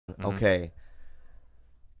Okay.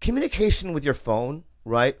 Communication with your phone,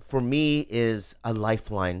 right, for me is a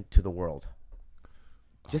lifeline to the world.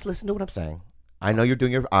 Just listen to what I'm saying. I know you're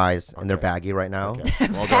doing your eyes, and they're baggy right now. Okay.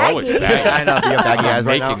 Well, they're always baggy. I know, you have baggy eyes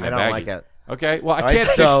right now. Making I them don't baggy. like it. Okay, well, I All right, can't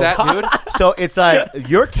fix that, dude. So it's like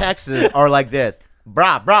your texts are like this.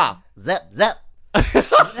 Brah, zep. Is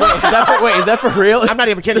that for real? I'm not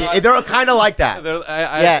even kidding you. They're kind of like that.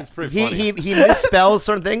 Yeah, it's pretty funny. He misspells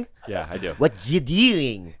certain thing. Yeah, I do. What you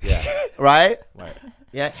doing? Yeah. Right? Right.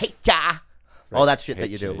 Yeah. Hey, cha. All that shit that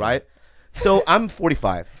you do, Hey-cha, right? So I'm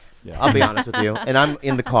 45. Yeah. I'll be honest with you. And I'm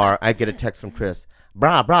in the car. I get a text from Chris.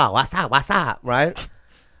 Brah, what's up, right?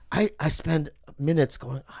 I spend minutes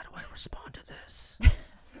going, how do I respond to this?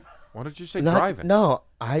 Why did you say driving? No,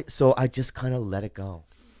 so I just kind of let it go.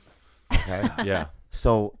 Okay? Yeah.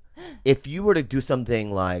 So if you were to do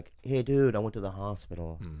something like, hey, dude, I went to the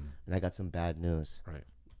hospital and I got some bad news. Right.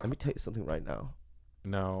 Let me tell you something right now.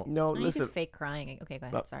 No. No, Or you listen. could fake crying. Okay, go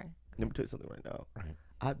ahead. No. Sorry. Let me tell you something right now. Right.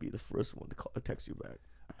 I'd be the first one to text you back.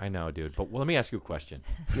 I know, dude. But let me ask you a question.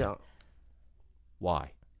 Yeah.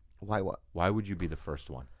 Why? Why what? Why would you be the first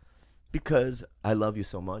one? Because I love you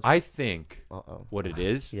so much. I think Uh-oh. what it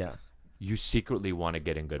is, Yeah. you secretly want to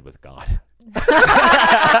get in good with God.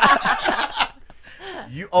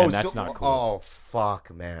 And that's not cool. Oh,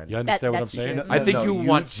 fuck, man. You understand what I'm that's saying? true. I think No, you you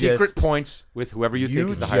want just- secret points with whoever you think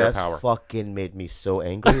is the higher power. fucking made me so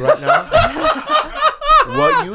angry right now. What you